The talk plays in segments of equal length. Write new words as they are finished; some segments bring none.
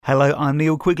Hello, I'm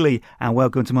Neil Quigley, and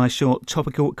welcome to my short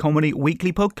topical comedy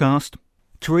weekly podcast.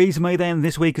 Theresa May then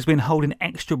this week has been holding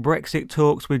extra Brexit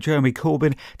talks with Jeremy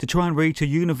Corbyn to try and reach a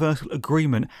universal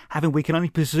agreement, having, we can only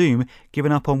presume,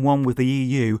 given up on one with the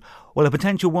EU. While a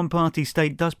potential one-party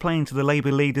state does play into the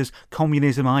Labour leader's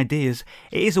communism ideas,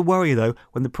 it is a worry though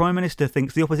when the Prime Minister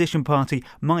thinks the opposition party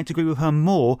might agree with her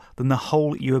more than the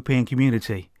whole European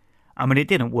community. I mean, it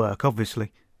didn't work,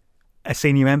 obviously. A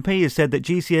senior MP has said that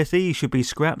GCSEs should be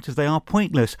scrapped as they are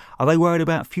pointless. Are they worried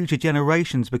about future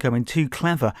generations becoming too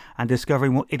clever and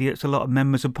discovering what idiots a lot of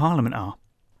members of Parliament are?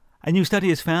 A new study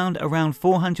has found around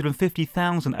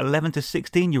 450,000 11 to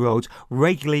 16-year-olds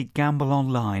regularly gamble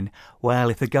online.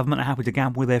 Well, if the government are happy to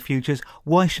gamble with their futures,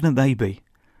 why shouldn't they be?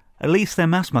 At least their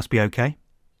maths must be okay.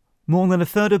 More than a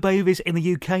third of babies in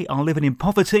the UK are living in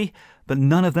poverty, but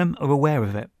none of them are aware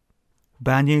of it.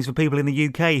 Bad news for people in the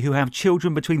UK who have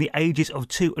children between the ages of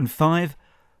 2 and 5.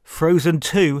 Frozen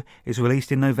 2 is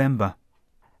released in November.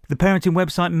 The parenting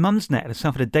website Mumsnet has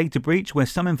suffered a data breach where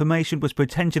some information was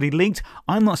potentially leaked.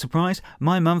 I'm not surprised.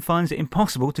 My mum finds it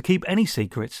impossible to keep any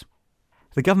secrets.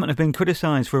 The government have been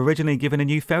criticised for originally giving a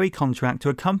new ferry contract to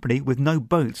a company with no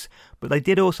boats, but they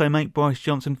did also make Boris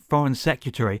Johnson Foreign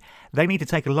Secretary. They need to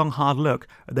take a long, hard look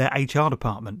at their HR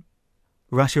department.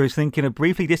 Russia is thinking of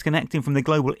briefly disconnecting from the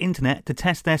global internet to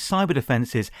test their cyber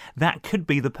defences. That could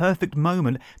be the perfect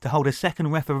moment to hold a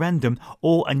second referendum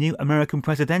or a new American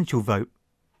presidential vote.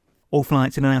 All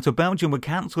flights in and out of Belgium were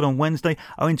cancelled on Wednesday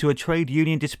owing to a trade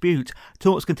union dispute.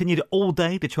 Talks continued all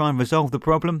day to try and resolve the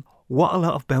problem. What a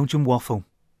lot of Belgian waffle.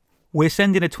 We're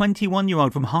sending a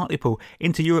 21-year-old from Hartlepool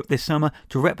into Europe this summer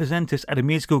to represent us at a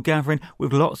musical gathering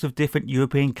with lots of different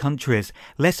European countries.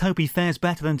 Let's hope he fares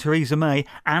better than Theresa May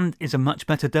and is a much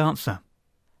better dancer.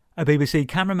 A BBC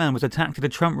cameraman was attacked at a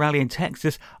Trump rally in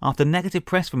Texas after negative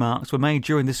press remarks were made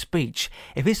during the speech.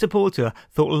 If his supporter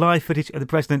thought live footage of the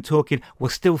president talking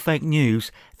was still fake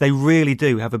news, they really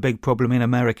do have a big problem in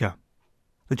America.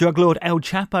 The drug lord El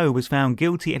Chapo was found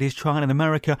guilty at his trial in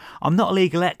America. I'm not a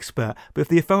legal expert, but if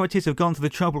the authorities have gone to the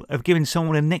trouble of giving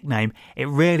someone a nickname, it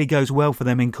rarely goes well for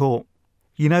them in court.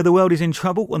 You know the world is in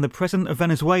trouble when the president of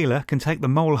Venezuela can take the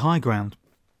moral high ground.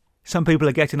 Some people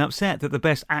are getting upset that the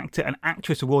Best Actor and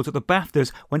Actress awards at the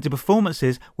BAFTAs went to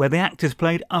performances where the actors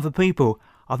played other people.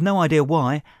 I've no idea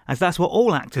why, as that's what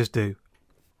all actors do.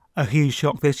 A huge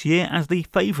shock this year as the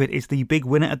favourite is the big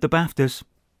winner at the BAFTAs.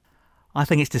 I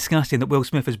think it's disgusting that Will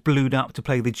Smith has blued up to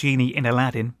play the genie in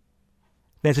Aladdin.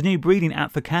 There's a new breeding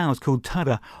app for cows called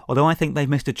Tudder, although I think they've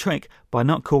missed a trick by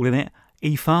not calling it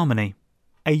eFarmony.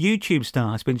 A YouTube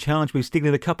star has been charged with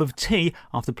stealing a cup of tea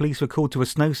after police were called to a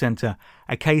snow centre,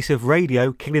 a case of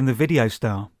radio killing the video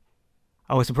star.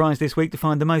 I was surprised this week to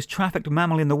find the most trafficked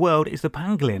mammal in the world is the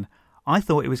pangolin. I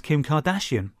thought it was Kim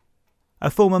Kardashian. A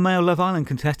former male Love Island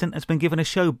contestant has been given a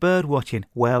show bird watching.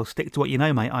 Well, stick to what you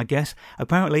know, mate, I guess.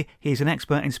 Apparently, he's an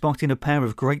expert in spotting a pair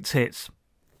of great tits.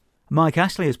 Mike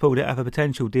Ashley has pulled out of a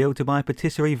potential deal to buy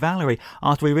Patisserie Valerie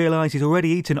after he realised he's already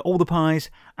eaten all the pies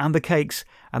and the cakes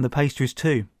and the pastries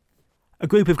too. A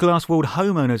group of glass-walled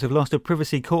homeowners have lost a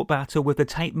privacy court battle with the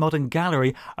Tate Modern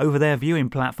Gallery over their viewing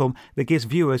platform that gives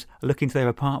viewers a look into their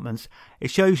apartments.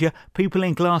 It shows you people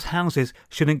in glass houses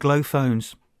shouldn't glow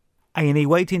phones. A&E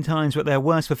waiting times were at their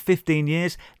worst for 15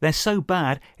 years. They're so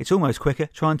bad, it's almost quicker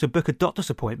trying to book a doctor's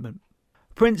appointment.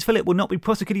 Prince Philip will not be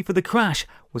prosecuted for the crash,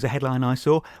 was a headline I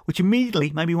saw, which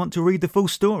immediately made me want to read the full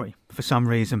story, for some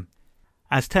reason.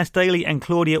 As Tess Daly and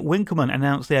Claudia Winkleman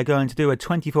announced they are going to do a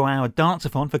 24-hour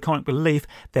dance-a-thon for comic relief,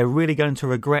 they're really going to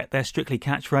regret their Strictly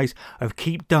catchphrase of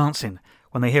keep dancing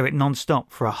when they hear it non-stop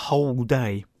for a whole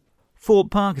day.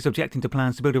 Fort Park is objecting to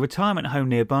plans to build a retirement home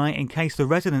nearby in case the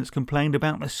residents complained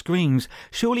about the screams.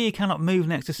 Surely you cannot move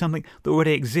next to something that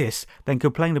already exists, then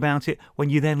complain about it when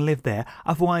you then live there.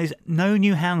 Otherwise, no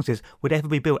new houses would ever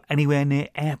be built anywhere near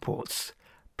airports.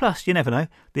 Plus, you never know,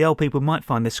 the old people might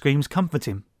find the screams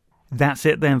comforting. That's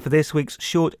it then for this week's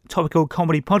short topical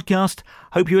comedy podcast.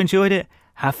 Hope you enjoyed it.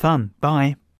 Have fun. Bye.